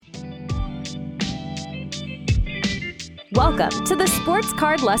Welcome to the Sports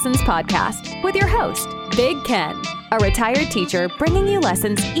Card Lessons Podcast with your host, Big Ken, a retired teacher bringing you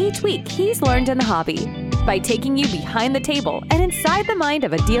lessons each week he's learned in the hobby by taking you behind the table and inside the mind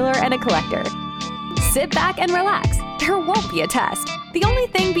of a dealer and a collector. Sit back and relax. There won't be a test. The only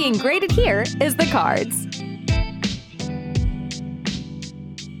thing being graded here is the cards.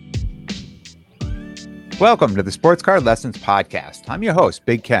 Welcome to the Sports Card Lessons Podcast. I'm your host,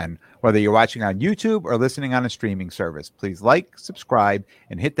 Big Ken. Whether you're watching on YouTube or listening on a streaming service, please like, subscribe,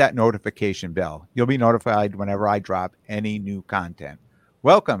 and hit that notification bell. You'll be notified whenever I drop any new content.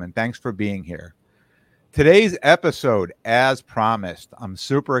 Welcome and thanks for being here. Today's episode, as promised, I'm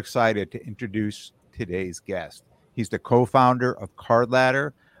super excited to introduce today's guest. He's the co-founder of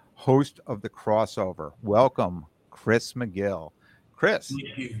Cardladder, host of The Crossover. Welcome, Chris McGill. Chris,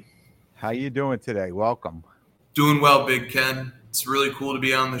 Thank you. How you doing today? Welcome. Doing well, Big Ken. It's really cool to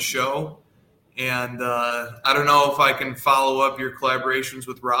be on the show. And I don't know if I can follow up your collaborations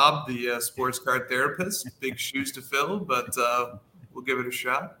with Rob, the sports card therapist. Big shoes to fill, but we'll give it a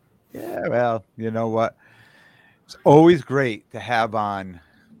shot. Yeah, well, you know what? It's always great to have on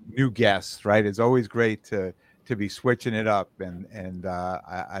new guests, right? It's always great to be switching it up. And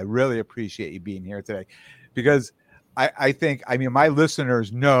I really appreciate you being here today because I think my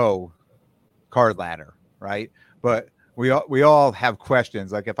listeners know Cardladder, right? But we all have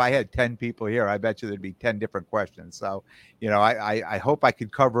questions. Like if I had 10 people here, I bet you there'd be 10 different questions. So, I hope I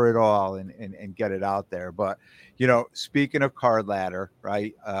could cover it all and get it out there. But, speaking of Cardladder,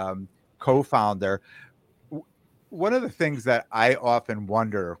 right? Co-founder, one of the things that I often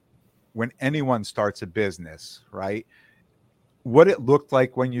wonder when anyone starts a business, right? What it looked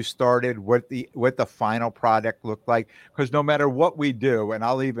like when you started, what the final product looked like. Because no matter what we do, and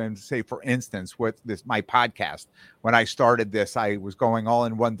I'll even say, for instance, with my podcast, when I started this, I was going all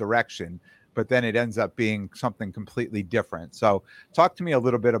in one direction, but then it ends up being something completely different. So talk to me a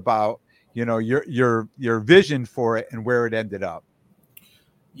little bit about, your vision for it and where it ended up.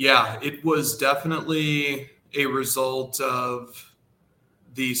 Yeah, it was definitely a result of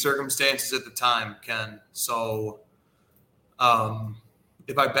the circumstances at the time, Ken. So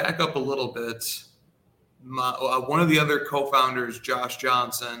if I back up a little bit, one of the other co-founders, Josh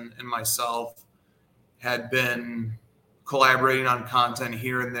Johnson, and myself had been collaborating on content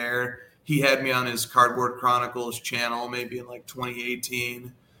here and there. He had me on his Cardboard Chronicles channel maybe in like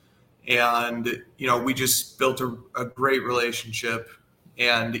 2018. And, we just built a great relationship.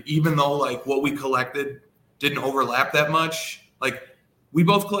 And even though like what we collected didn't overlap that much, like we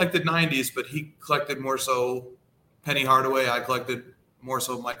both collected 90s, but he collected more so Penny Hardaway. I collected more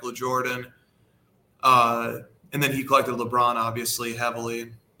so Michael Jordan. And then he collected LeBron, obviously,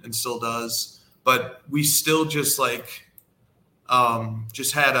 heavily, and still does. But we still just we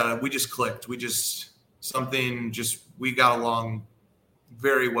just clicked. We got along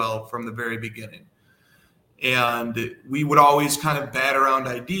very well from the very beginning. And we would always kind of bat around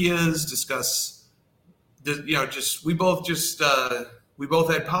ideas, discuss, we both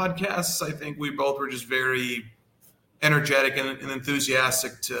had podcasts. I think we both were just very energetic and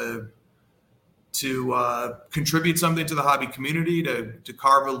enthusiastic to contribute something to the hobby community, to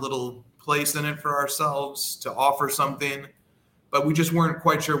carve a little place in it for ourselves, to offer something, but we just weren't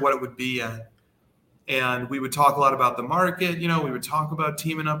quite sure what it would be yet. And we would talk a lot about the market, we would talk about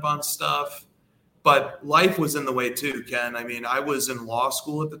teaming up on stuff, but life was in the way too, Ken. I was in law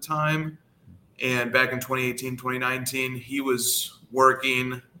school at the time, and back in 2018, 2019, he was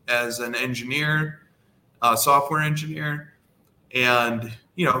working as an engineer, software engineer, and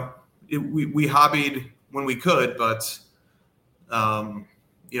we hobbied when we could, but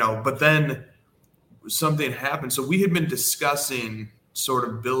but then something happened. So we had been discussing sort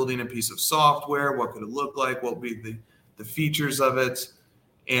of building a piece of software. What could it look like? What would be the features of it?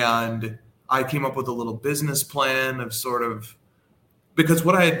 And I came up with a little business plan of because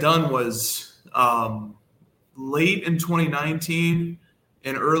what I had done was late in 2019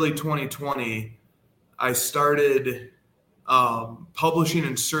 and early 2020, I started publishing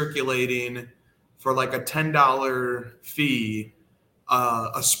and circulating for like a $10 fee,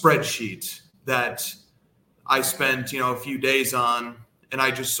 a spreadsheet that I spent, a few days on, and I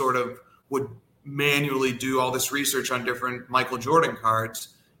just sort of would manually do all this research on different Michael Jordan cards.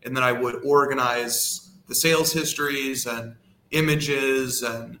 And then I would organize the sales histories and images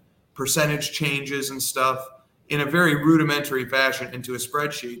and percentage changes and stuff in a very rudimentary fashion into a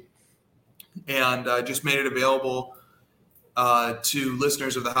spreadsheet. And just made it available to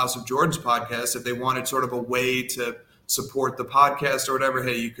listeners of the House of Jordan's podcast. If they wanted sort of a way to support the podcast or whatever,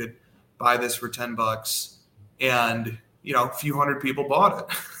 hey, you could buy this for $10. And, a few hundred people bought it.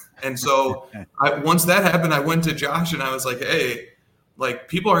 And so once that happened, I went to Josh and I was like, hey, like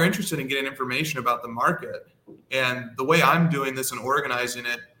people are interested in getting information about the market. And the way I'm doing this and organizing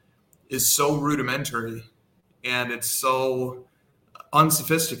it is so rudimentary and it's so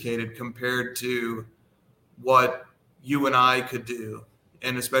unsophisticated compared to what you and I could do.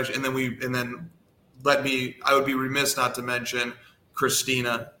 And especially, I would be remiss not to mention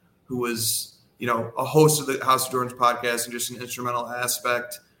Christina, who was, a host of the House of Jordans podcast and just an instrumental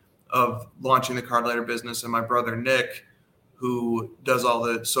aspect of launching the Cardladder business. And my brother, Nick, who does all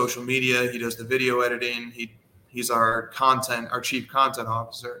the social media. He does the video editing. He's our chief content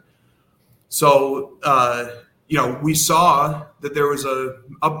officer. So, we saw that there was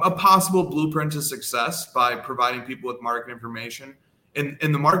a possible blueprint to success by providing people with market information. And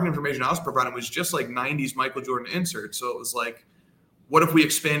the market information I was providing was just like 90s Michael Jordan inserts. So it was like, what if we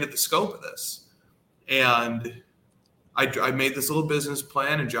expanded the scope of this? And I made this little business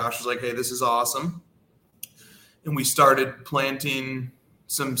plan, and Josh was like, hey, this is awesome. And we started planting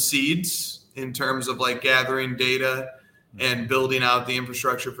some seeds in terms of like gathering data and building out the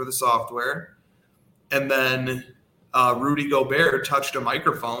infrastructure for the software. And then Rudy Gobert touched a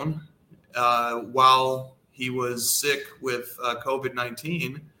microphone while he was sick with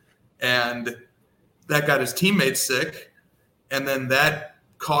COVID-19, and that got his teammates sick. And then that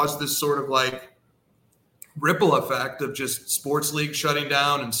caused this sort of like ripple effect of just sports leagues shutting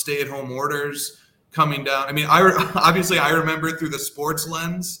down and stay-at-home orders coming down. I mean, I remember through the sports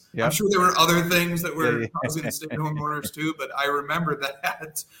lens. Yep. I'm sure there were other things that were causing the stay-at-home orders too, but I remember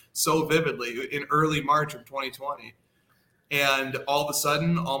that so vividly in early March of 2020. And all of a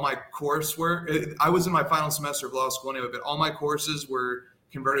sudden, all my coursework, I was in my final semester of law school anyway, but all my courses were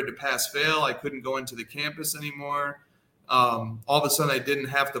converted to pass-fail. I couldn't go into the campus anymore. All of a sudden, I didn't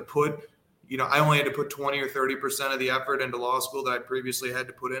have to put, I only had to put 20 or 30% of the effort into law school that I previously had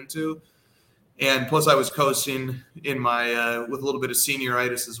to put into. And plus I was coasting in my with a little bit of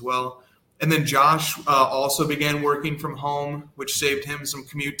senioritis as well. And then Josh also began working from home, which saved him some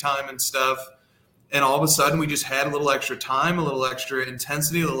commute time and stuff. And all of a sudden we just had a little extra time, a little extra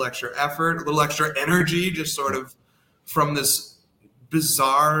intensity, a little extra effort, a little extra energy, just sort of from this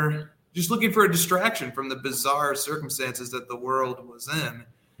bizarre, just looking for a distraction from the bizarre circumstances that the world was in.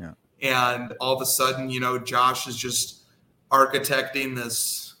 Yeah. And all of a sudden, Josh is just architecting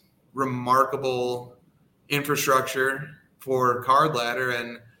this remarkable infrastructure for Cardladder,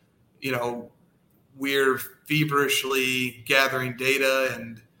 and we're feverishly gathering data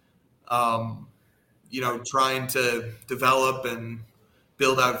and trying to develop and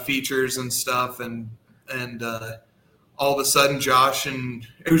build out features and stuff, and all of a sudden Josh, and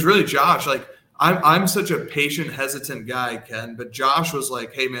it was really Josh, like I'm such a patient, hesitant guy, Ken, but Josh was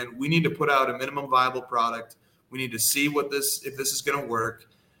like, hey man, we need to put out a minimum viable product. We need to see if this is going to work.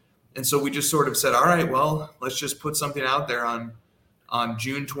 And so we just sort of said, all right, well, let's just put something out there on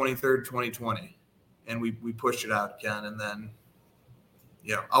June 23rd, 2020. And we pushed it out, Ken. And then,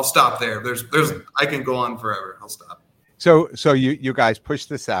 I'll stop there. I can go on forever. I'll stop. So you guys pushed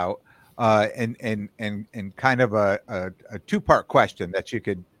this out and kind of a two-part question that you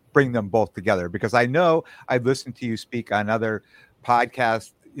could bring them both together, because I know I've listened to you speak on other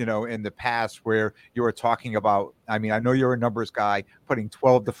podcasts, in the past where you were talking about, I know you're a numbers guy, putting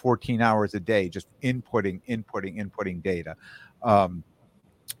 12 to 14 hours a day, just inputting data.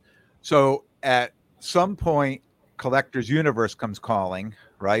 So at some point, Collector's Universe comes calling,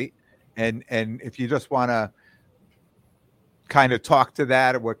 right? And if you just want to kind of talk to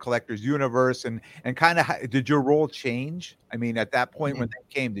that, what Collector's Universe and kind of did your role change? At that point when that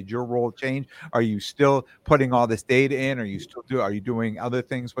came, did your role change? Are you still putting all this data in? Are you doing other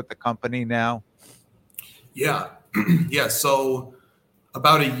things with the company now? Yeah. Yeah. So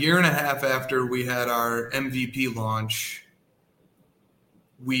about a year and a half after we had our MVP launch,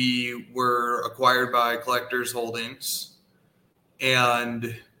 we were acquired by Collectors Holdings,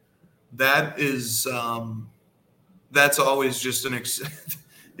 and that is, that's always just the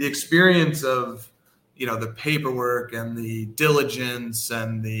experience of, the paperwork and the diligence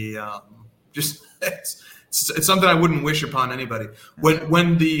and the just it's something I wouldn't wish upon anybody.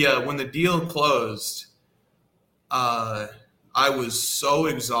 When the deal closed, I was so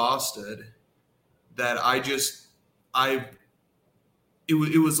exhausted that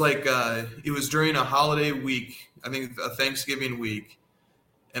it was like it was during a holiday week, I think a Thanksgiving week,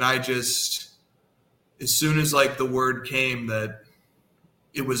 and I just, as soon as like the word came that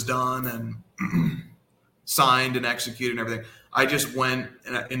it was done and signed and executed and everything, I just went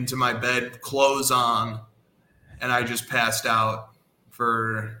into my bed, clothes on, and I just passed out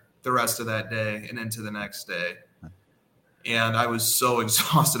for the rest of that day and into the next day. and I was so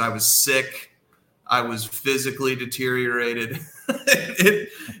exhausted. I was sick. I was physically deteriorated.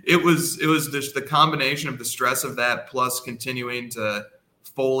 It was just the combination of the stress of that plus continuing to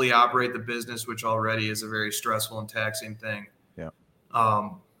fully operate the business, which already is a very stressful and taxing thing. Yeah.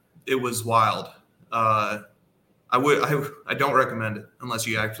 It was wild. I don't recommend it unless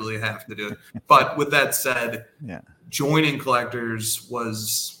you actually have to do it. But with that said, joining Collectors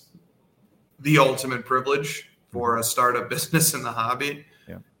was the ultimate privilege for a startup business in the hobby.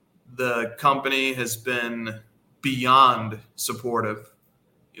 Yeah. The company has been beyond supportive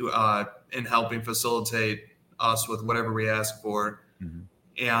in helping facilitate us with whatever we ask for. Mm-hmm.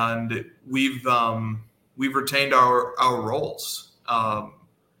 And we've retained our roles. But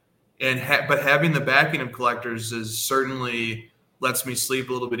having the backing of Collectors is certainly lets me sleep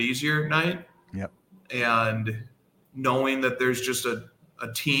a little bit easier at night. Yep. And knowing that there's just a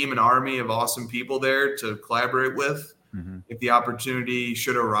team, an army of awesome people there to collaborate with, if the opportunity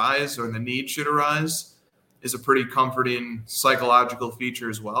should arise or the need should arise, is a pretty comforting psychological feature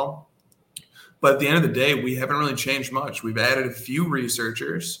as well. But at the end of the day, we haven't really changed much. We've added a few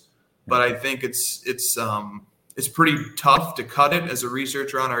researchers, but I think it's pretty tough to cut it as a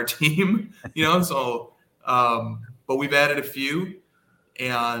researcher on our team, so, but we've added a few,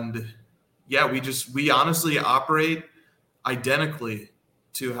 and we honestly operate identically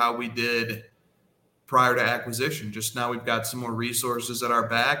to how we did prior to acquisition. Just now we've got some more resources at our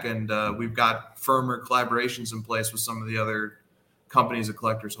back, and we've got firmer collaborations in place with some of the other companies at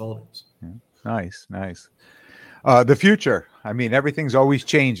Collectors Holdings. Nice. The future. I mean, everything's always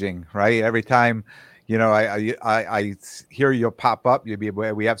changing, right? Every time, I hear you'll pop up,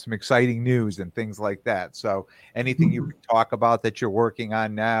 we have some exciting news and things like that. So anything you can talk about that you're working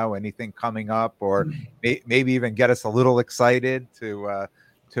on now, anything coming up, or maybe even get us a little excited to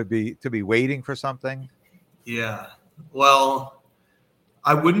be waiting for something? Yeah. Well,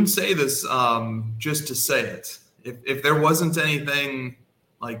 I wouldn't say this just to say it. If there wasn't anything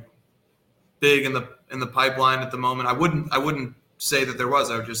like big in the pipeline at the moment, I wouldn't say that there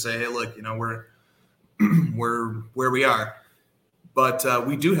was. I would just say, hey, look, we're where we are. But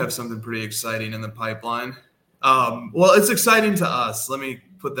we do have something pretty exciting in the pipeline. Well, it's exciting to us. Let me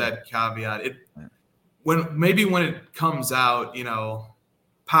put that caveat. When it comes out,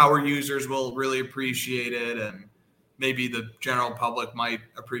 power users will really appreciate it, and maybe the general public might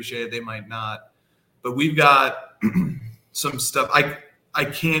appreciate it. They might not. But we've got some stuff. I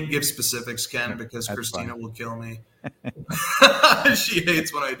can't give specifics, Ken, because that's Christina will kill me. She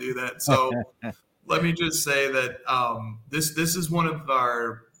hates when I do that. So let me just say that this is one of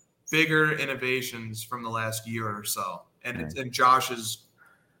our bigger innovations from the last year or so. And Josh is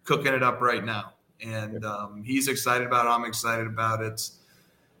cooking it up right now. And he's excited about it. I'm excited about it.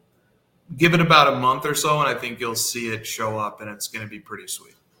 Give it about a month or so, and I think you'll see it show up, and it's going to be pretty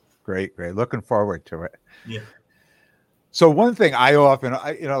sweet. Great. Looking forward to it. Yeah. So one thing I often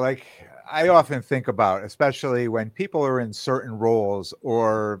think about, especially when people are in certain roles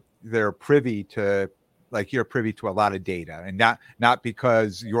or they're privy to, like you're privy to a lot of data, and not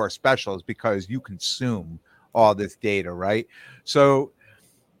because you're special, it's because you consume all this data, right? So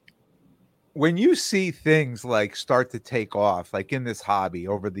when you see things like start to take off, like in this hobby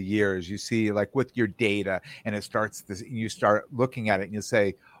over the years, you see like with your data, and you start looking at it and you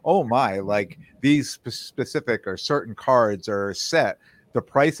say, oh my, like these specific or certain cards are set, the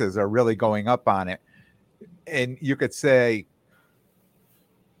prices are really going up on it. And you could say,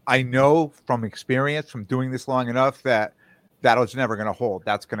 I know from experience, from doing this long enough, that was never going to hold.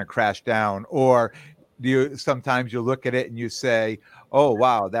 That's going to crash down. Or sometimes you look at it and you say, oh,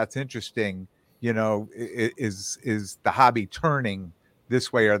 wow, that's interesting. Is the hobby turning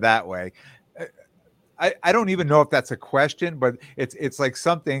this way or that way? I don't even know if that's a question, but it's like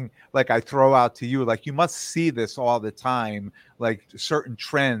something like I throw out to you, like you must see this all the time, like certain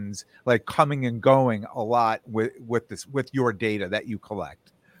trends, like coming and going a lot with your data that you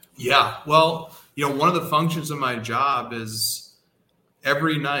collect. Yeah. Well, one of the functions of my job is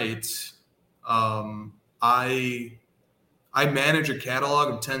every night, I manage a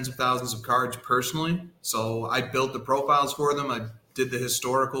catalog of tens of thousands of cards personally. So I built the profiles for them. I did the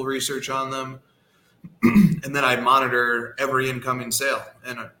historical research on them. And then I monitor every incoming sale,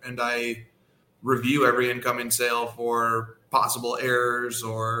 and I review every incoming sale for possible errors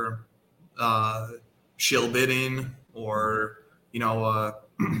or shill bidding or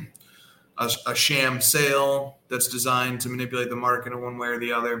a sham sale that's designed to manipulate the market in one way or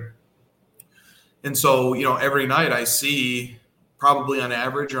the other. And so every night I see probably on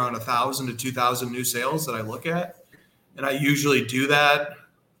average around 1,000 to 2,000 new sales that I look at, and I usually do that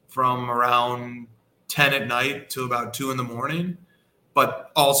from around 10 at night to about 2 in the morning.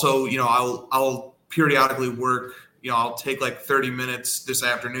 But also, I'll periodically work, I'll take like 30 minutes this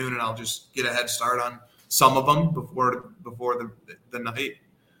afternoon and I'll just get a head start on some of them before the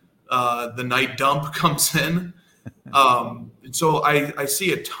night dump comes in. So I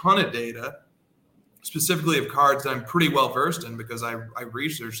see a ton of data, specifically of cards that I'm pretty well versed in because I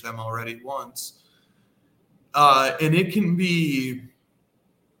researched them already once. And it can be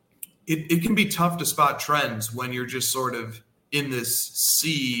tough to spot trends when you're just sort of in this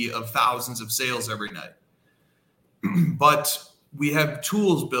sea of thousands of sales every night. But we have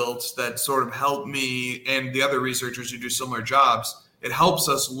tools built that sort of help me and the other researchers who do similar jobs. It helps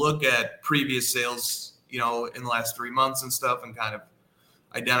us look at previous sales, in the last 3 months and stuff and kind of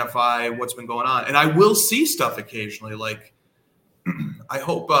identify what's been going on. And I will see stuff occasionally. Like, I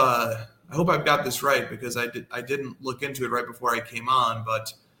hope I've got this right because I didn't look into it right before I came on,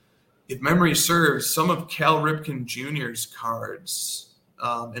 but if memory serves, some of Cal Ripken Jr.'s cards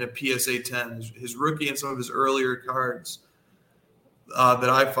in a PSA 10, his rookie and some of his earlier cards that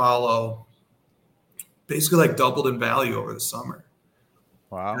I follow, basically like doubled in value over the summer.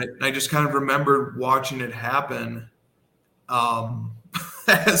 Wow. And I just kind of remember watching it happen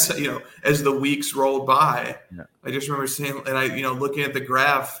as the weeks rolled by. Yeah. I just remember saying, and looking at the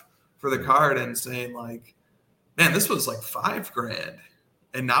graph for the card and saying like, man, this was like $5,000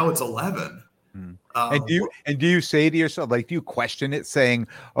 and now it's 11. And do you say to yourself, like, do you question it saying,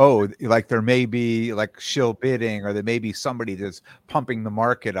 oh, like there may be like shill bidding or there may be somebody that's pumping the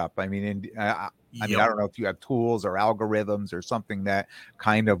market up? I mean, I don't know if you have tools or algorithms or something that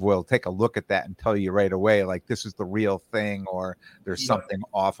kind of will take a look at that and tell you right away, like this is the real thing or there's something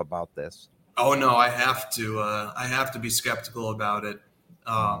off about this. Oh no, I have to be skeptical about it.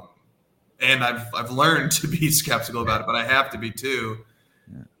 And I've learned to be skeptical about it, but I have to be too.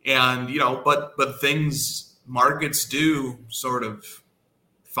 And, but markets do sort of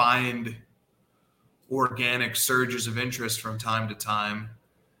find organic surges of interest from time to time.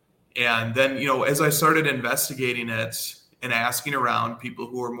 And then, as I started investigating it and asking around people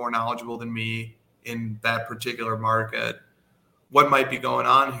who are more knowledgeable than me in that particular market, what might be going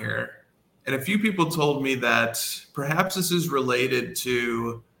on here? And a few people told me that perhaps this is related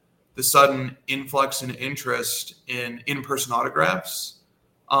to the sudden influx in interest in in-person autographs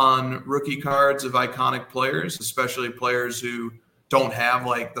on rookie cards of iconic players, especially players who don't have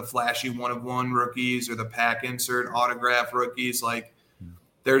like the flashy one-of-one rookies or the pack insert autograph rookies. Like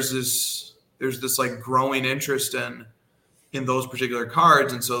there's this like growing interest in those particular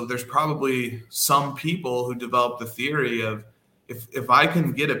cards. And so there's probably some people who develop the theory of if I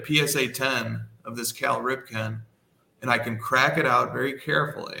can get a PSA 10 of this Cal Ripken and I can crack it out very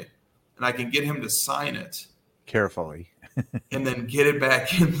carefully and I can get him to sign it carefully and then get it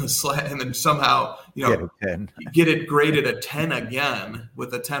back in the slot and then somehow, get it graded a 10 again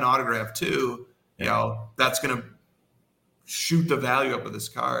with a 10 autograph too, that's going to shoot the value up of this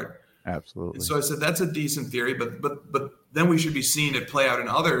card. Absolutely. And so I said, that's a decent theory, but then we should be seeing it play out in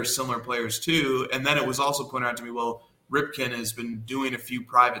other similar players too. And then it was also pointed out to me, well, Ripken has been doing a few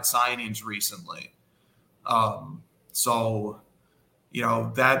private signings recently. So,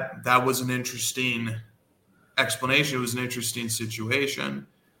 that was an interesting explanation. It was an interesting situation.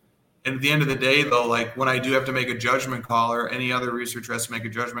 And at the end of the day, though, like when I do have to make a judgment call or any other researcher has to make a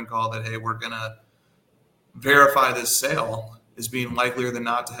judgment call that, hey, we're going to verify this sale as being likelier than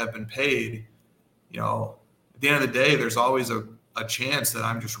not to have been paid, at the end of the day, there's always a chance that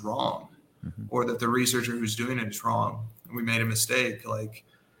I'm just wrong or that the researcher who's doing it is wrong and we made a mistake. Like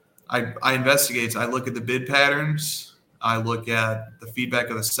I investigate, I look at the bid patterns, I look at the feedback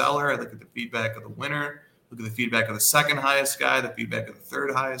of the seller, I look at the feedback of the winner, look at the feedback of the second highest guy, the feedback of the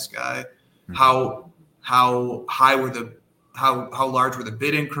third highest guy, how large were the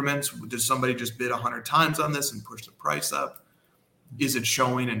bid increments? Did somebody just bid 100 times on this and push the price up? Is it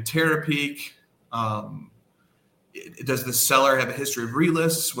showing in Terapeak? Does the seller have a history of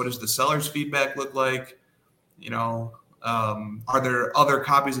relists? What does the seller's feedback look like? Are there other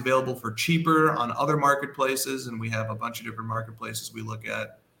copies available for cheaper on other marketplaces? And we have a bunch of different marketplaces we look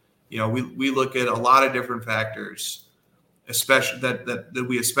at. We look at a lot of different factors, especially that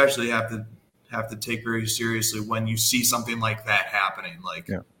we especially have to take very seriously when you see something like that happening, like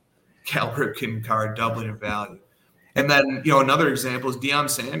Cal Ripken card doubling in value. And then, another example is Deion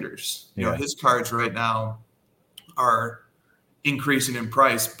Sanders. His cards right now are increasing in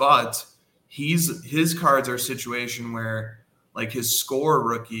price, but his cards are a situation where like his score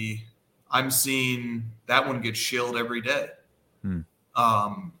rookie, I'm seeing that one get shilled every day.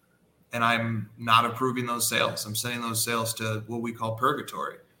 And I'm not approving those sales. I'm sending those sales to what we call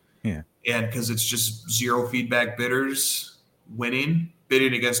purgatory. And because it's just zero feedback bidders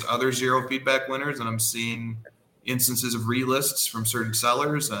bidding against other zero feedback winners. And I'm seeing instances of relists from certain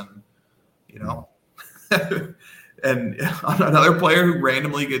sellers and, and another player who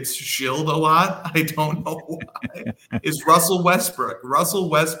randomly gets shilled a lot. I don't know why. Is Russell Westbrook. Russell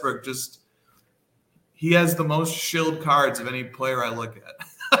Westbrook he has the most shilled cards of any player I look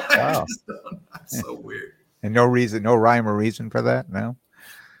at. Wow. That's so weird. And no rhyme or reason for that? No?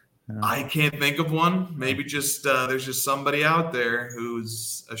 I can't think of one. Maybe just there's just somebody out there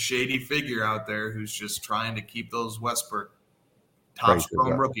who's a shady figure out there who's just trying to keep those Westbrook top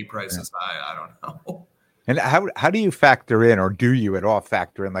strong rookie prices high. I don't know. And how do you factor in, or do you at all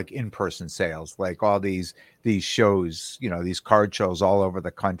factor in, like in-person sales, like all these shows, these card shows all over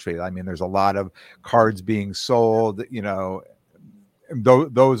the country? I mean, there's a lot of cards being sold,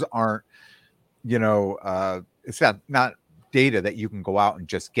 those aren't, it's not data that you can go out and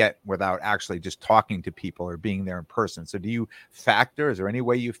just get without actually just talking to people or being there in person. So is there any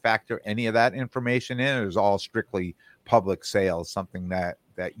way you factor any of that information in, or is it all strictly public sales, something that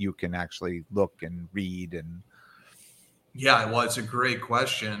you can actually look and read? And yeah, well, it's a great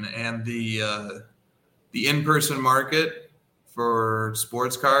question. And the in-person market for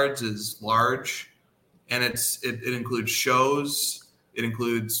sports cards is large, and it includes shows. It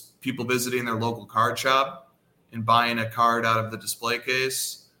includes people visiting their local card shop and buying a card out of the display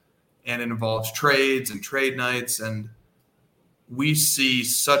case. And it involves trades and trade nights. And we see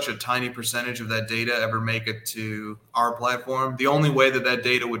such a tiny percentage of that data ever make it to our platform. The only way that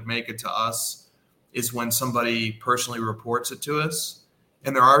data would make it to us is when somebody personally reports it to us.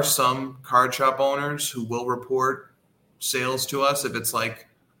 And there are some card shop owners who will report sales to us if it's like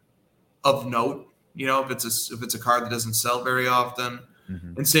of note, if it's a card that doesn't sell very often.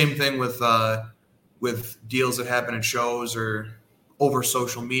 Mm-hmm. And same thing with deals that happen at shows or over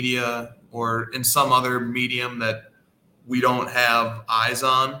social media or in some other medium that we don't have eyes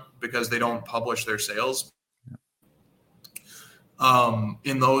on because they don't publish their sales.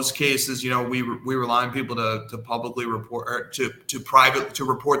 In those cases, we rely on people to publicly report, or to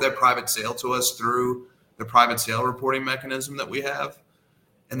report that private sale to us through the private sale reporting mechanism that we have.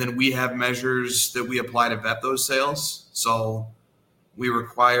 And then we have measures that we apply to vet those sales. So we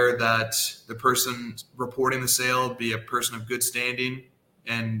require that the person reporting the sale be a person of good standing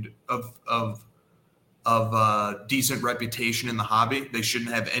and of decent reputation in the hobby. They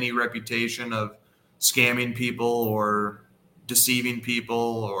shouldn't have any reputation of scamming people or deceiving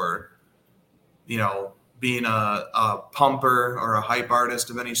people or, being a pumper or a hype artist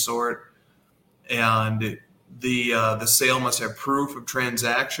of any sort. And the sale must have proof of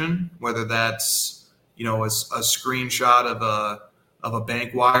transaction, whether that's, a screenshot of a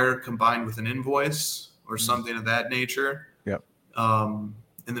bank wire combined with an invoice or something of that nature. Yep. And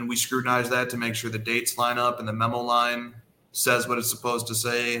then we scrutinize that to make sure the dates line up and the memo line says what it's supposed to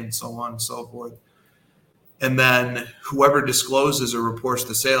say and so on and so forth. And then whoever discloses or reports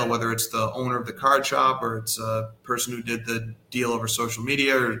the sale, whether it's the owner of the card shop or it's a person who did the deal over social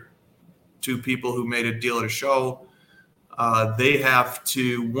media or two people who made a deal at a show, they have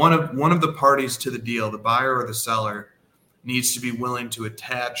to, one of the parties to the deal, the buyer or the seller, needs to be willing to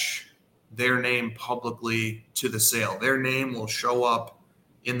attach their name publicly to the sale. Their name will show up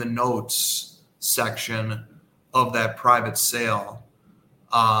in the notes section of that private sale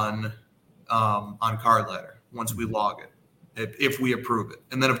on Cardladder once we log it, if we approve it.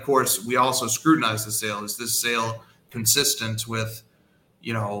 And then, of course, we also scrutinize the sale. Is this sale consistent with,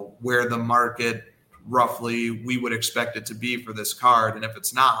 where the market roughly we would expect it to be for this card? And if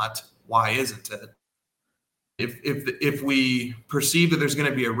it's not, why isn't it? If we perceive that there's going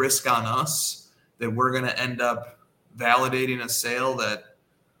to be a risk on us, that we're going to end up validating a sale that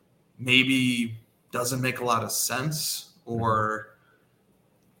maybe doesn't make a lot of sense or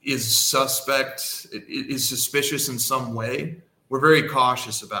is suspicious in some way, we're very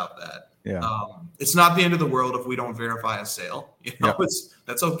cautious about that. Yeah. It's not the end of the world if we don't verify a sale.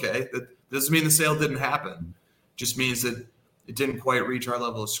 That's okay. That doesn't mean the sale didn't happen. It just means that it didn't quite reach our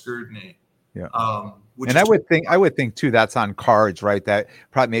level of scrutiny. Yeah. And I would think too, that's on cards, right? That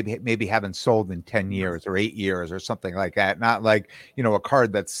probably maybe haven't sold in 10 years or 8 years or something like that. Not like, a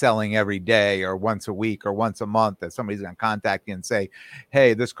card that's selling every day or once a week or once a month that somebody's going to contact you and say,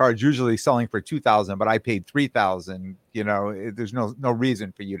 hey, this card's usually selling for $2,000, but I paid $3,000. There's no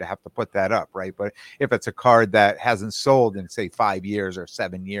reason for you to have to put that up, right? But if it's a card that hasn't sold in, say, 5 years or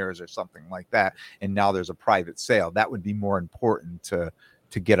 7 years or something like that, and now there's a private sale, that would be more important to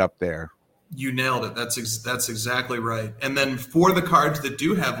get up there. You nailed it. That's exactly right. And then for the cards that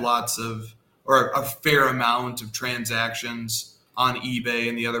do have lots of, or a fair amount of transactions on eBay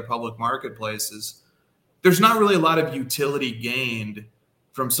and the other public marketplaces, there's not really a lot of utility gained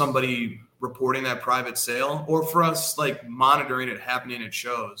from somebody reporting that private sale or for us like monitoring it happening at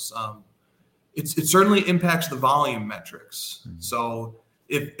shows. It certainly impacts the volume metrics. Mm-hmm. So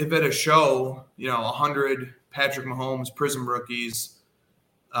if at a show, 100 Patrick Mahomes Prism rookies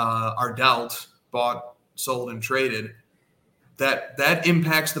are dealt, bought, sold, and traded, that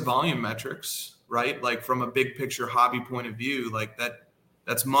impacts the volume metrics, right? Like from a big picture hobby point of view, like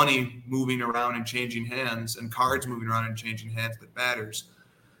that's money moving around and changing hands and cards moving around and changing hands that matters.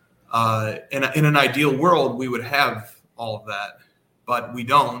 In an ideal world, we would have all of that, but we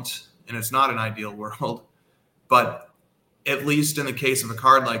don't, and it's not an ideal world. But at least in the case of a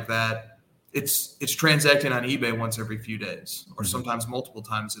card like that, it's transacting on eBay once every few days or sometimes multiple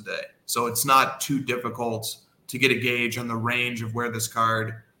times a day. So it's not too difficult to get a gauge on the range of where this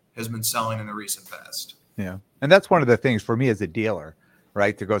card has been selling in the recent past. Yeah. And that's one of the things for me as a dealer,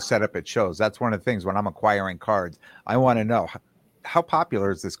 right? To go set up at shows. That's one of the things when I'm acquiring cards, I want to know how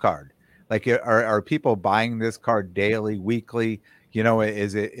popular is this card? Like, are people buying this card daily, weekly?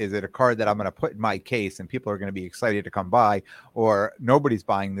 Is it a card that I'm going to put in my case and people are going to be excited to come buy, or nobody's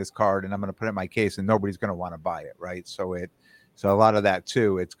buying this card and I'm going to put it in my case and nobody's going to want to buy it, right? So a lot of that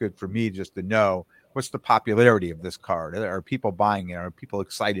too. It's good for me just to know what's the popularity of this card. Are people buying it? Are people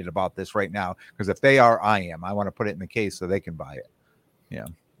excited about this right now? Because if they are, I am. I want to put it in the case so they can buy it. Yeah,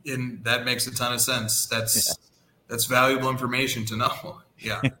 and that makes a ton of sense. That's valuable information to know.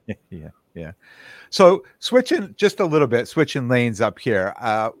 Yeah. Yeah. So switching lanes up here.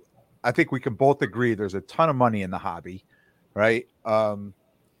 I think we can both agree there's a ton of money in the hobby, right? Do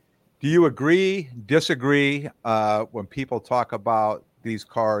you agree, disagree when people talk about these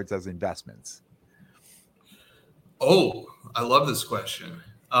cards as investments? Oh, I love this question.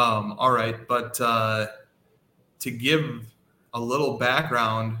 All right. But to give a little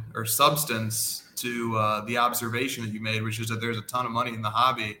background or substance to the observation that you made, which is that there's a ton of money in the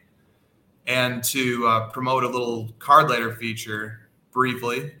hobby, and to promote a little Cardladder feature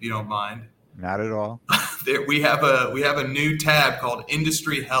briefly, if you don't mind. Not at all. we have a new tab called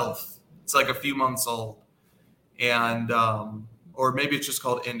Industry Health. It's like a few months old, and or maybe it's just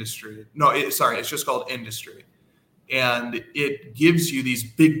called Industry. No, it's just called Industry, and it gives you these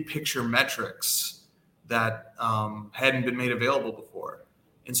big picture metrics that hadn't been made available before.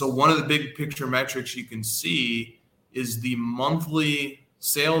 And so one of the big picture metrics you can see is the monthly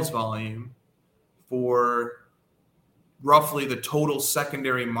sales volume for roughly the total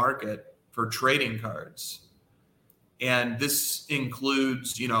secondary market for trading cards. And this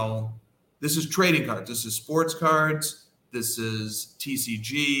includes, this is trading cards, this is sports cards, this is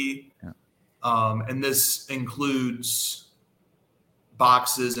TCG, and this includes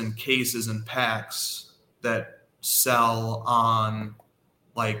boxes and cases and packs that sell on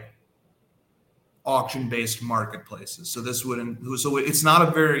like auction-based marketplaces. So it's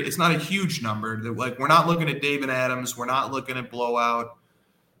not a huge number. Like, we're not looking at Dave and Adams, we're not looking at Blowout,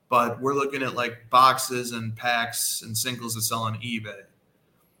 but we're looking at like boxes and packs and singles that sell on eBay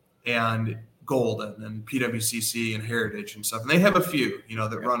and Golden and PWCC and Heritage and stuff. And they have a few,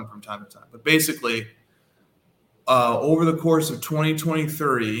 that run from time to time. But basically, over the course of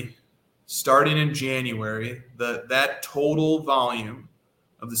 2023, starting in January, that total volume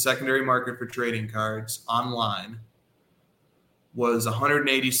of the secondary market for trading cards online was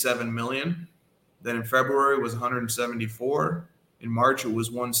 187 million. Then in February it was 174. In March it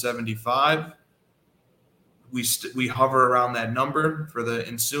was 175. We hover around that number for the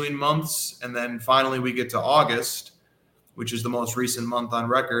ensuing months, and then finally we get to August, which is the most recent month on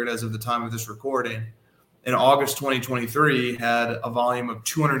record as of the time of this recording. In August 2023 had a volume of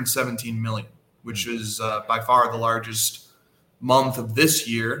 217 million, which is by far the largest month of this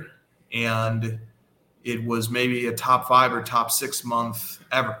year, and it was maybe a top 5 or top 6 month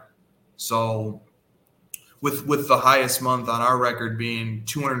ever. So with the highest month on our record being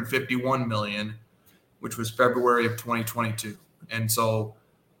 251 million, which was February of 2022. And so,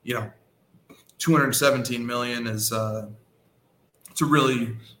 217 million is it's a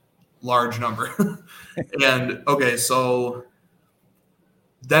really large number. And okay, so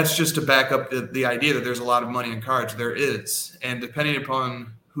that's just to back up the idea that there's a lot of money in cards. There is. And depending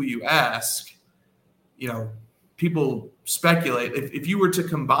upon who you ask, people speculate. If you were to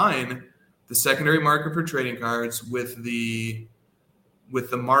combine the secondary market for trading cards with the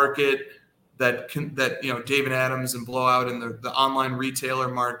market that David Adams and Blowout and the online retailer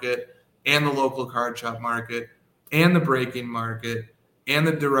market and the local card shop market and the break-in market and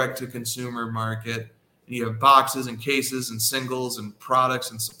the direct-to-consumer market, and you have boxes and cases and singles and products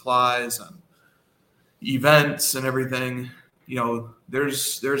and supplies and events and everything,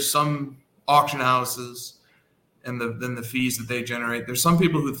 there's some auction houses and then the fees that they generate. There's some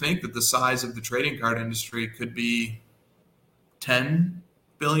people who think that the size of the trading card industry could be $10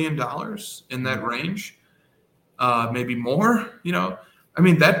 billion in that range, maybe more.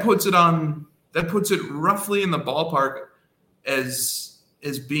 That puts it roughly in the ballpark as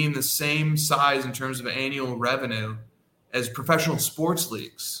being the same size in terms of annual revenue as professional sports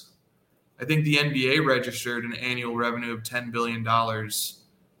leagues. I think the NBA registered an annual revenue of $10 billion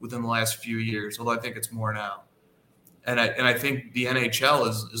within the last few years, although I think it's more now. And I think the NHL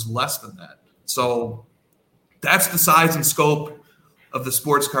is less than that. So that's the size and scope of the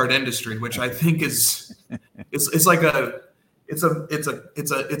sports card industry, which I think is it's like a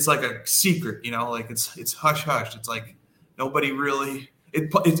secret, like it's hush hush. It's like nobody really.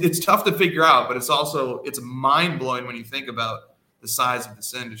 It's tough to figure out, but it's mind blowing when you think about the size of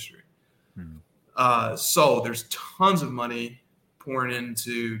this industry. So there's tons of money pouring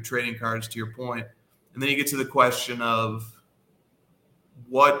into trading cards, to your point. And then you get to the question of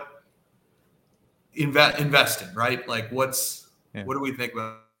what investing, right? Like what do we think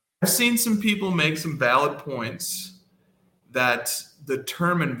about? I've seen some people make some valid points that the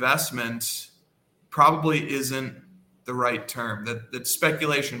term investment probably isn't the right term, that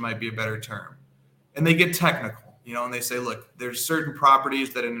speculation might be a better term. And they get technical, and they say, look, there's certain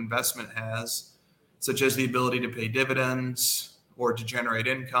properties that an investment has, such as the ability to pay dividends or to generate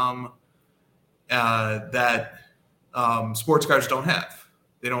income, that sports cards don't have.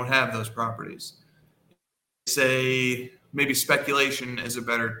 They don't have those properties. Say maybe speculation is a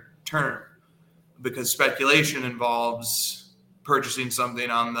better term, because speculation involves purchasing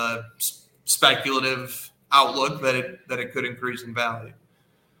something on the speculative outlook that it could increase in value.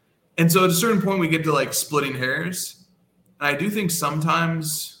 And so at a certain point we get to like splitting hairs. And I do think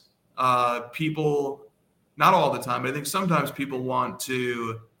sometimes people, not all the time, but I think sometimes people want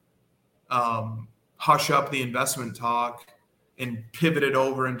to hush up the investment talk and pivot it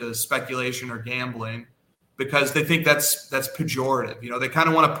over into speculation or gambling because they think that's pejorative. They kind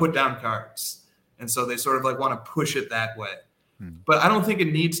of want to put down cards. And so they sort of like want to push it that way. But I don't think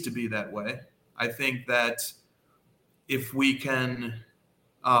it needs to be that way. I think that if we can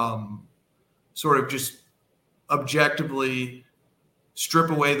sort of just objectively strip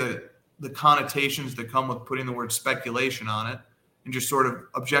away the connotations that come with putting the word speculation on it and just sort of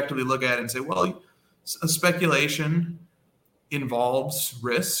objectively look at it and say, well, a speculation involves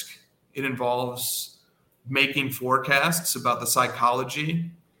risk. It involves making forecasts about the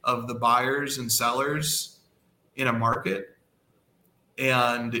psychology of the buyers and sellers in a market.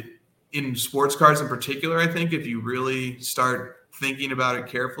 And in sports cards in particular, I think if you really start thinking about it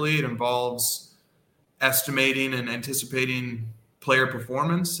carefully, it involves estimating and anticipating player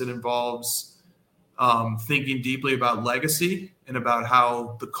performance. It involves thinking deeply about legacy and about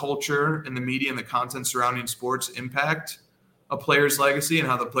how the culture and the media and the content surrounding sports impact a player's legacy and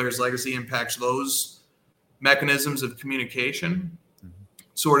how the player's legacy impacts those mechanisms of communication.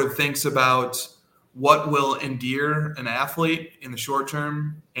 Sort of thinks about what will endear an athlete in the short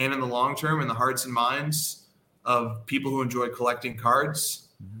term and in the long term in the hearts and minds of people who enjoy collecting cards.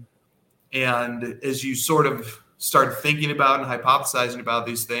 And as you sort of start thinking about and hypothesizing about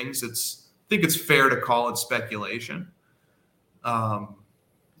these things, I think it's fair to call it speculation. And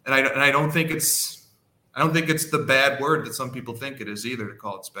I don't think it's the bad word that some people think it is either, to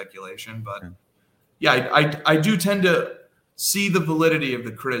call it speculation. But yeah, I do tend to see the validity of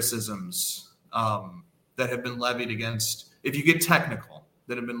the criticisms that have been levied against, if you get technical,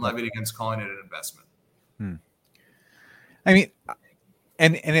 that have been levied against calling it an investment. I mean,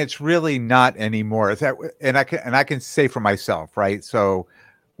 and it's really not anymore. And I can say for myself, right? So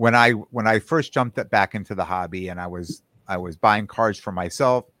when I first jumped back into the hobby, and I was buying cards for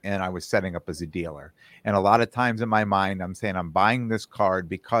myself, and I was setting up as a dealer. And a lot of times in my mind, I'm saying I'm buying this card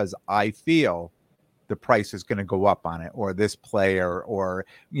because I feel the price is going to go up on it, or this player, or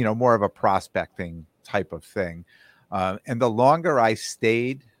more of a prospecting type of thing. And the longer I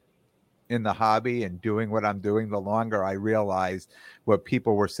stayed in the hobby and doing what I'm doing, the longer I realized what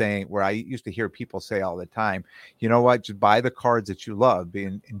people were saying, where I used to hear people say all the time, you know what, just buy the cards that you love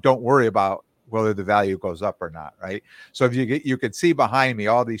and don't worry about whether the value goes up or not, right? So if you could see behind me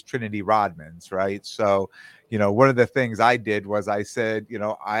all these Trinity Rodmans, right? So, one of the things I did was I said,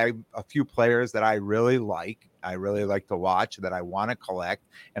 a few players that I really like to watch, that I want to collect,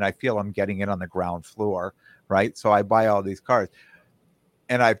 and I feel I'm getting in on the ground floor, right? So I buy all these cards.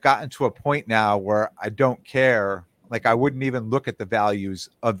 And I've gotten to a point now where I don't care. Like, I wouldn't even look at the values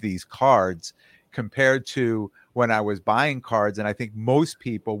of these cards compared to when I was buying cards. And I think most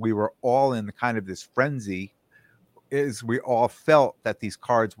people, we were all in kind of this frenzy is we all felt that these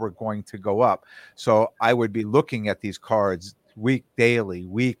cards were going to go up. So I would be looking at these cards daily,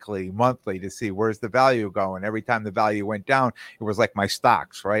 weekly, monthly to see where's the value going. Every time the value went down, it was like my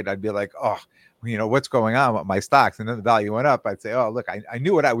stocks, right? I'd be like, oh, what's going on with my stocks? And then the value went up. I'd say, oh, look, I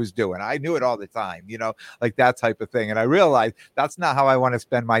knew what I was doing. I knew it all the time, like that type of thing. And I realized that's not how I want to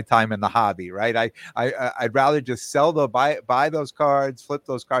spend my time in the hobby, right? I'd rather just buy those cards, flip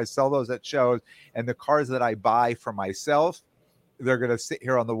those cards, sell those at shows. And the cards that I buy for myself, they're going to sit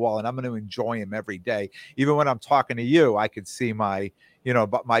here on the wall and I'm going to enjoy them every day. Even when I'm talking to you, I could see my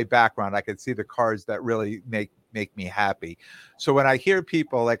background. I could see the cards that really make me happy. So when I hear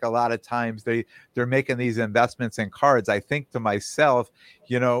people, like a lot of times they're making these investments in cards, I think to myself,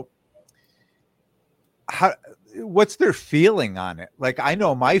 what's their feeling on it? Like, I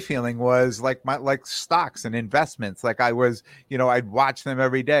know my feeling was like stocks and investments. Like I was, I'd watch them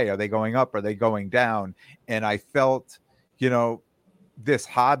every day. Are they going up? Are they going down? And I felt, this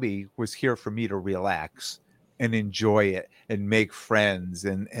hobby was here for me to relax and enjoy it and make friends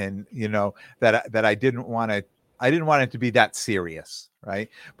and that I didn't want it to be that serious, right?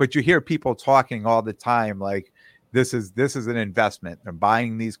 But you hear people talking all the time like this is an investment. I'm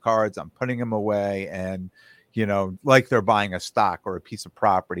buying these cards, I'm putting them away, and like they're buying a stock or a piece of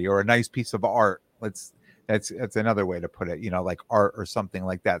property or a nice piece of art. That's another way to put it, like art or something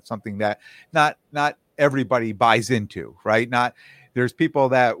like that, something that not everybody buys into, right? There's people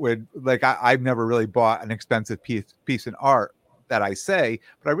that would like, I've never really bought an expensive piece of art that I say,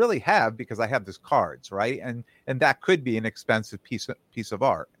 but I really have because I have this cards, right? And that could be an expensive piece of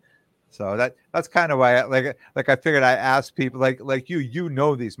art. So that's kind of why I figured I asked people like you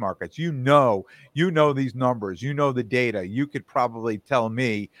know these markets, you know these numbers, the data. You could probably tell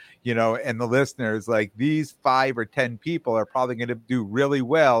me, and the listeners, like these 5 or 10 people are probably going to do really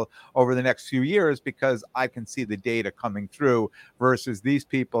well over the next few years because I can see the data coming through versus these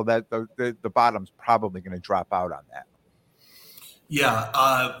people that the bottom's probably going to drop out on that.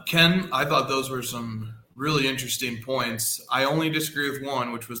 Yeah, Ken, I thought those were some really interesting points. I only disagree with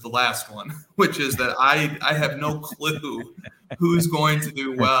one, which was the last one, which is that I have no clue who's going to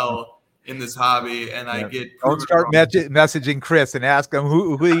do well in this hobby, and I get don't start messaging Chris and ask him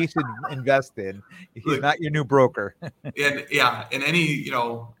who he should invest in. He's not your new broker. And any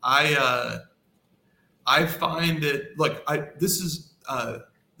I find it like this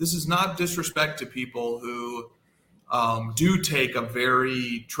is not disrespect to people who do take a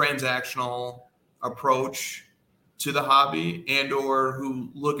very transactional approach to the hobby and or who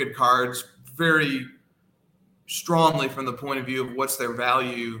look at cards very strongly from the point of view of what's their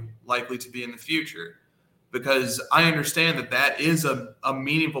value likely to be in the future. Because I understand that is a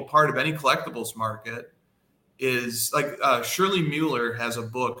meaningful part of any collectibles market. Is like Shirley Mueller has a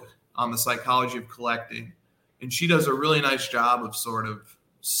book on the psychology of collecting, and she does a really nice job of sort of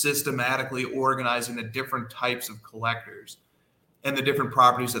systematically organizing the different types of collectors and the different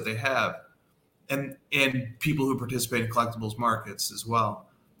properties that they have. And people who participate in collectibles markets as well.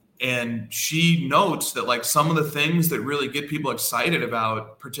 And she notes that like some of the things that really get people excited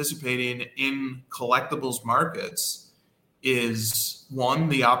about participating in collectibles markets is one,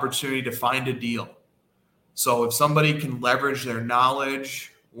 the opportunity to find a deal. So if somebody can leverage their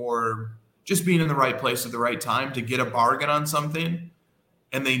knowledge or just being in the right place at the right time to get a bargain on something,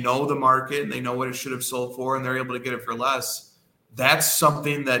 and they know the market and they know what it should have sold for and they're able to get it for less, that's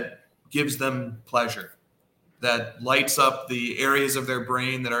something that gives them pleasure, that lights up the areas of their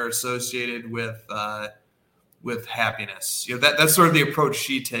brain that are associated with happiness. That's sort of the approach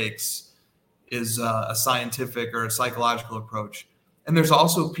she takes, is a scientific or a psychological approach. And there's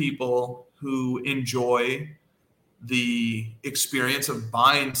also people who enjoy the experience of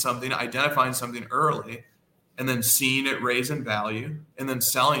buying something, identifying something early, and then seeing it raise in value, and then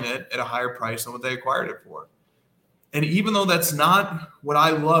selling it at a higher price than what they acquired it for. And even though that's not what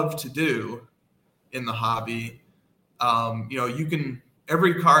I love to do in the hobby,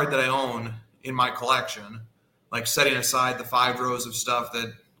 every card that I own in my collection, like setting aside the 5 rows of stuff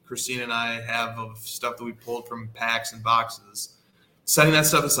that Christina and I have of stuff that we pulled from packs and boxes, setting that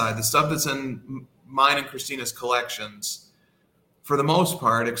stuff aside, the stuff that's in mine and Christina's collections, for the most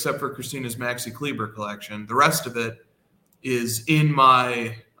part, except for Christina's Maxi Kleber collection, the rest of it is in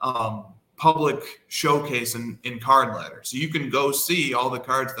my public showcase in Cardladder. So you can go see all the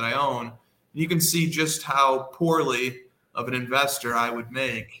cards that I own. And you can see just how poorly of an investor I would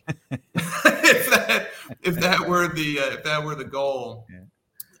make if that were the goal.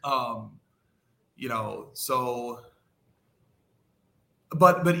 Yeah. So,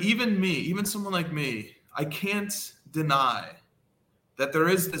 but even someone like me, I can't deny that there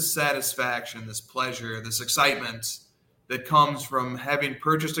is this satisfaction, this pleasure, this excitement that comes from having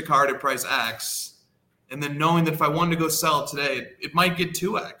purchased a card at price X and then knowing that if I wanted to go sell it today, it might get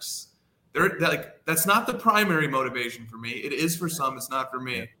 2X. That's not the primary motivation for me. It is for some, it's not for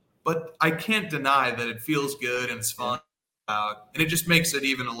me. But I can't deny that it feels good and it's fun. And it just makes it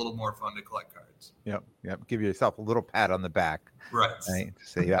even a little more fun to collect cards. Yep. Give yourself a little pat on the back. Right. To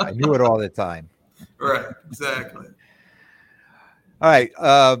say, yeah, I knew it all the time. Right. Exactly. All right.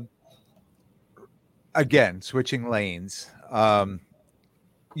 Again, switching lanes.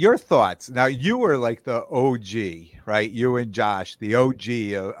 Your thoughts. Now, you were like the OG, right? You and Josh, the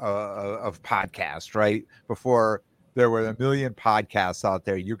OG of podcasts, right? Before there were a million podcasts out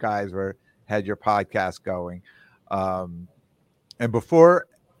there, you guys had your podcast going. And before,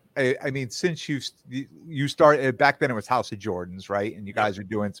 I mean, since you started back then, it was House of Jordans, right? And you guys are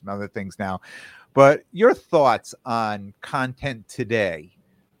doing some other things now. But your thoughts on content today,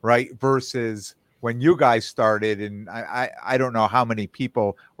 right? Versus when you guys started, and I don't know how many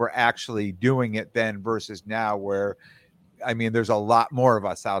people were actually doing it then versus now, where, I mean, there's a lot more of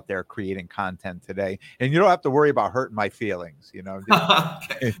us out there creating content today. And you don't have to worry about hurting my feelings, you know.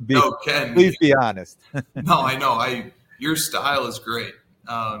 Ken, please be honest. No, I know. Your style is great.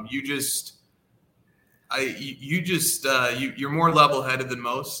 You're more level-headed than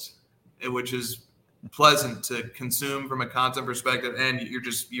most, which is pleasant to consume from a content perspective, and you're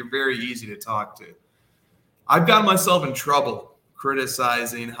very easy to talk to. I've gotten myself in trouble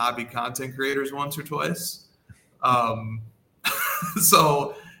criticizing hobby content creators once or twice.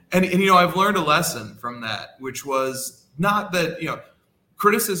 So, and I've learned a lesson from that, which was not that,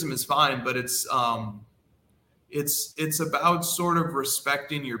 criticism is fine, but it's about sort of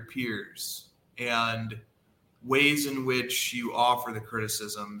respecting your peers and ways in which you offer the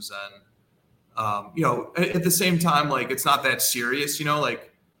criticisms. And, at the same time, like, it's not that serious,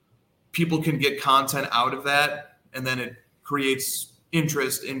 like people can get content out of that, and then it creates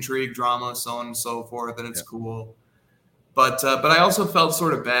interest, intrigue, drama, so on and so forth. And it's cool. But I also felt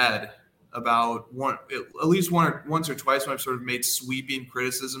sort of bad about at least once or twice when I've sort of made sweeping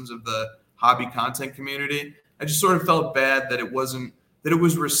criticisms of the hobby content community. I just sort of felt bad that it was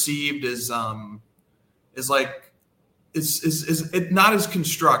received as like is not as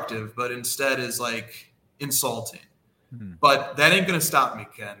constructive, but instead as like insulting. Mm-hmm. But that ain't gonna stop me,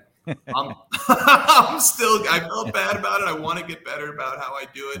 Ken. I felt bad about it. I want to get better about how I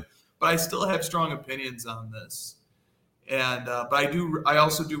do it, but I still have strong opinions on this. And but I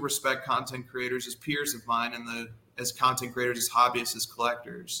also do respect content creators as peers of mine, and as content creators, as hobbyists, as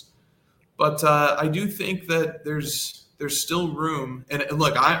collectors. But I do think that there's still room. And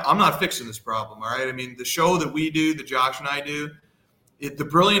look, I'm not fixing this problem, all right? I mean, the show that we do, that Josh and I do, the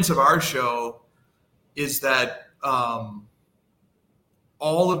brilliance of our show is that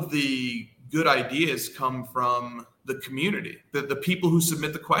all of the good ideas come from the community, the people who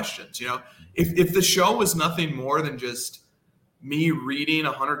submit the questions. If the show was nothing more than just me reading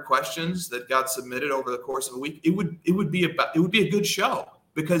 100 questions that got submitted over the course of a week, it would be a good show,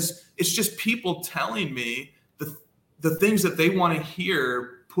 because it's just people telling me the things that they want to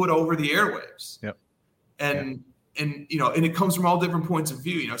hear put over the airwaves. Yep. And it comes from all different points of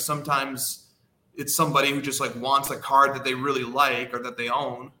view. Sometimes it's somebody who just like wants a card that they really like or that they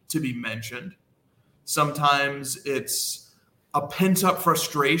own to be mentioned. Sometimes it's a pent-up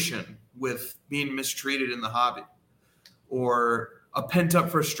frustration with being mistreated in the hobby, or a pent-up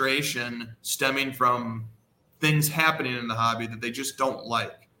frustration stemming from things happening in the hobby that they just don't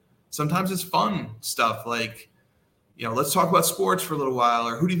like. Sometimes it's fun stuff like, let's talk about sports for a little while,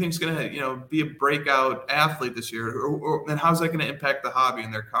 or who do you think is going to, be a breakout athlete this year, and how's that going to impact the hobby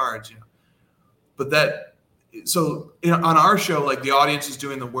and their cards, But on our show, like, the audience is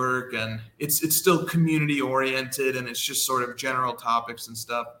doing the work, and it's still community oriented, and it's just sort of general topics and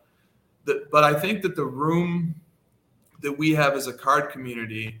stuff. But I think that the room that we have as a card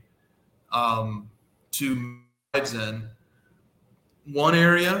community to dive in, one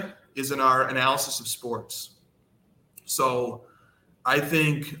area is in our analysis of sports. So I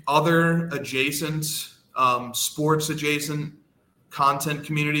think other adjacent sports adjacent content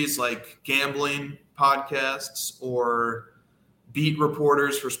communities like gambling podcasts, or beat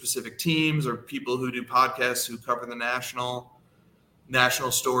reporters for specific teams, or people who do podcasts who cover the national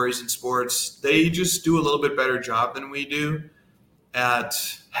stories in sports, they just do a little bit better job than we do at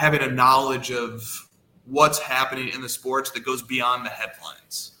having a knowledge of what's happening in the sports that goes beyond the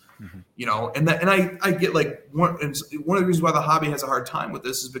headlines. Mm-hmm. And I get, like, one of the reasons why the hobby has a hard time with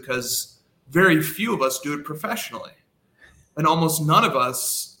this is because very few of us do it professionally, and almost none of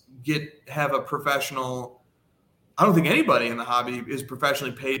us have a professional I don't think anybody in the hobby is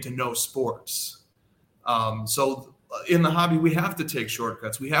professionally paid to know sports. So in the hobby, we have to take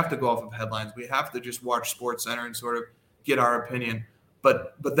shortcuts. We have to go off of headlines. We have to just watch Sports Center and sort of get our opinion.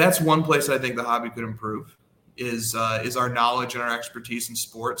 But that's one place I think the hobby could improve is our knowledge and our expertise in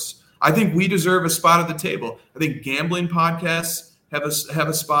sports. I think we deserve a spot at the table. I think gambling podcasts have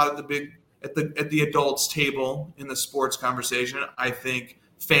a spot at the adults table in the sports conversation. I think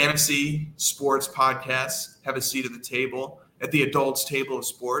fantasy sports podcasts have a seat at the table at the adults table of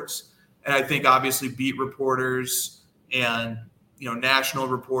sports. And I think obviously beat reporters and national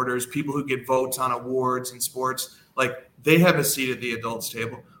reporters, people who get votes on awards in sports, like they have a seat at the adults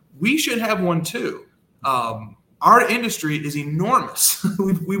table. We should have one too. Our industry is enormous.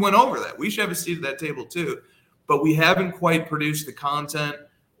 We went over that. We should have a seat at that table too, but we haven't quite produced the content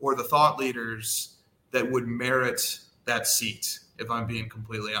or the thought leaders that would merit that seat, if I'm being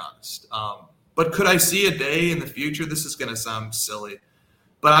completely honest. But could I see a day in the future? This is going to sound silly,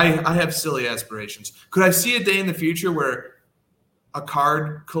 but I have silly aspirations. Could I see a day in the future where a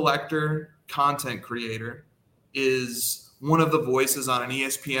card collector, content creator is one of the voices on an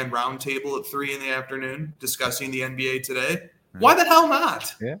ESPN roundtable at 3 p.m. discussing the NBA today? Why the hell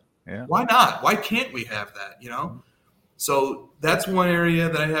not? Yeah. Why not? Why can't we have that? So that's one area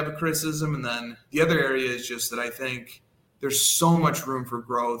that I have a criticism. And then the other area is just that I think there's so much room for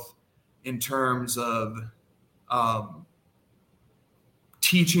growth in terms of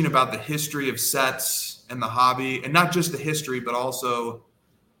teaching about the history of sets and the hobby, and not just the history, but also,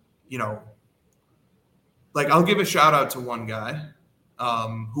 like I'll give a shout out to one guy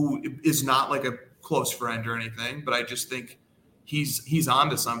who is not like a close friend or anything, but I just think he's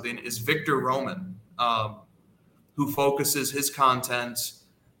onto something, is Victor Roman, who focuses his content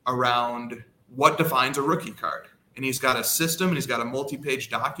around what defines a rookie card. And he's got a system and he's got a multi-page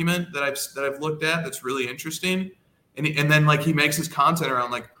document that I've looked at that's really interesting. And then like he makes his content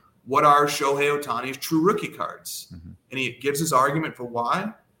around like what are Shohei Ohtani's true rookie cards, and he gives his argument for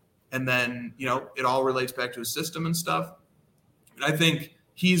why. And then, it all relates back to his system and stuff. And I think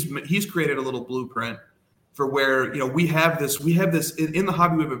he's created a little blueprint for where, we have this in the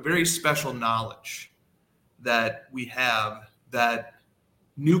hobby. We have a very special knowledge that we have that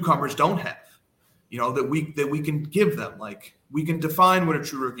newcomers don't have, that we can give them. Like we can define what a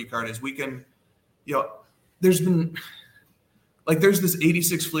true rookie card is. We can, there's this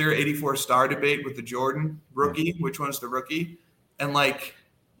 86 Fleer, 84 star debate with the Jordan rookie. Which one's the rookie? And like,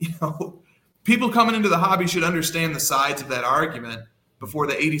 people coming into the hobby should understand the sides of that argument before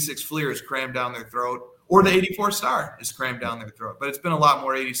the 86 Fleer is crammed down their throat or the 84 star is crammed down their throat. But it's been a lot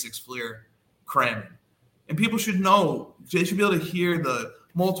more 86 Fleer cramming. And people should know, they should be able to hear the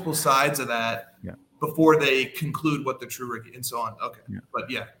multiple sides of that before they conclude what the true rookie and so on. Okay. Yeah. But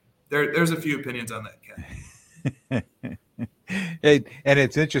there's a few opinions on that, Ken. And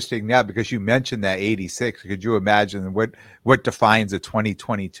it's interesting now because you mentioned that 86. Could you imagine what defines a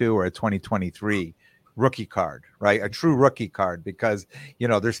 2022 or a 2023 rookie card, right? A true rookie card, because,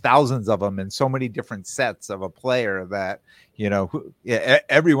 there's thousands of them and so many different sets of a player that,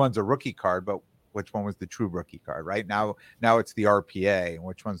 everyone's a rookie card, but which one was the true rookie card, right? Now it's the RPA, and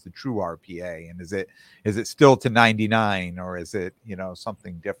which one's the true RPA, and is it still to 99 or is it,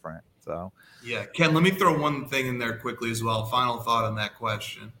 something different? So yeah, Ken, let me throw one thing in there quickly as well. Final thought on that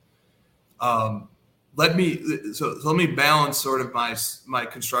question. Let me balance sort of my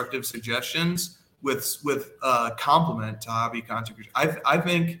constructive suggestions with compliment to hobby content creators. I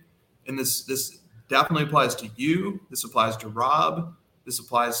think, and this definitely applies to you. This applies to Rob. This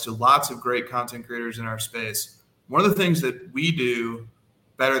applies to lots of great content creators in our space. One of the things that we do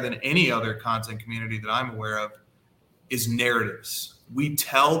better than any other content community that I'm aware of is narratives. We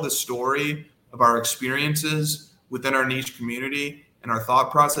tell the story of our experiences within our niche community and our thought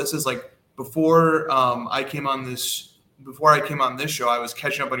processes. Like before I came on this show, I was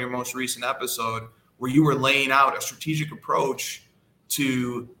catching up on your most recent episode where you were laying out a strategic approach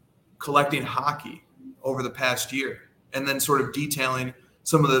to collecting hockey over the past year, and then sort of detailing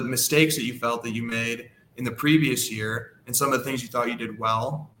some of the mistakes that you felt that you made in the previous year and some of the things you thought you did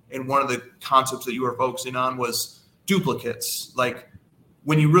well. And one of the concepts that you were focusing on was duplicates. Like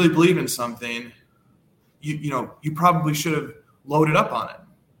when you really believe in something, you probably should have loaded up on it.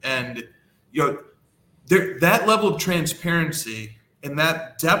 And that level of transparency and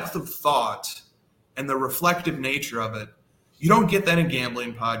that depth of thought and the reflective nature of it, you don't get that in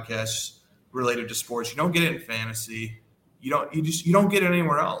gambling podcasts related to sports. You don't get it in fantasy. You don't get it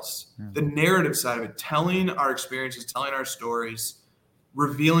anywhere else. Yeah. The narrative side of it, telling our experiences, telling our stories,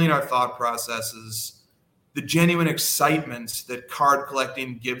 revealing our thought processes, the genuine excitement that card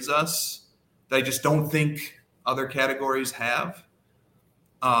collecting gives us that I just don't think other categories have,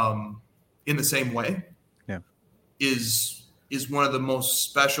 in the same way, is one of the most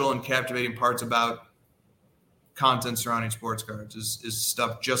special and captivating parts about content surrounding sports cards is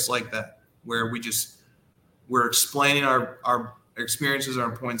stuff just like that, where we're explaining our experiences,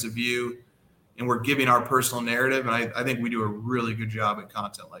 our points of view, and we're giving our personal narrative. And I think we do a really good job at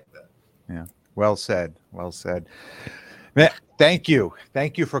content like that. Yeah. Well said. Well said. Man, thank you.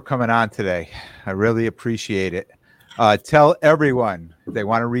 Thank you for coming on today. I really appreciate it. Tell everyone if they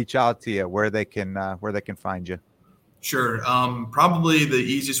want to reach out to you where they can find you. Sure. Probably the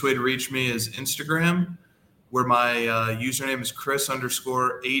easiest way to reach me is Instagram, where my username is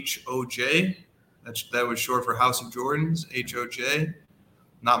Chris_HOJ. That was short for House of Jordans, HOJ.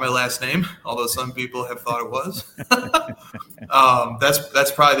 Not my last name, although some people have thought it was.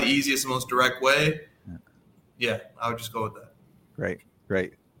 That's probably the easiest and most direct way. Yeah, I would just go with that.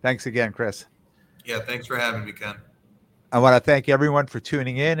 Great. Thanks again, Chris. Yeah, thanks for having me, Ken. I want to thank everyone for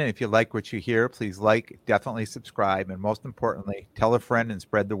tuning in. And if you like what you hear, please definitely subscribe. And most importantly, tell a friend and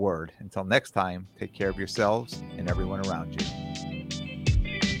spread the word. Until next time, take care of yourselves and everyone around you.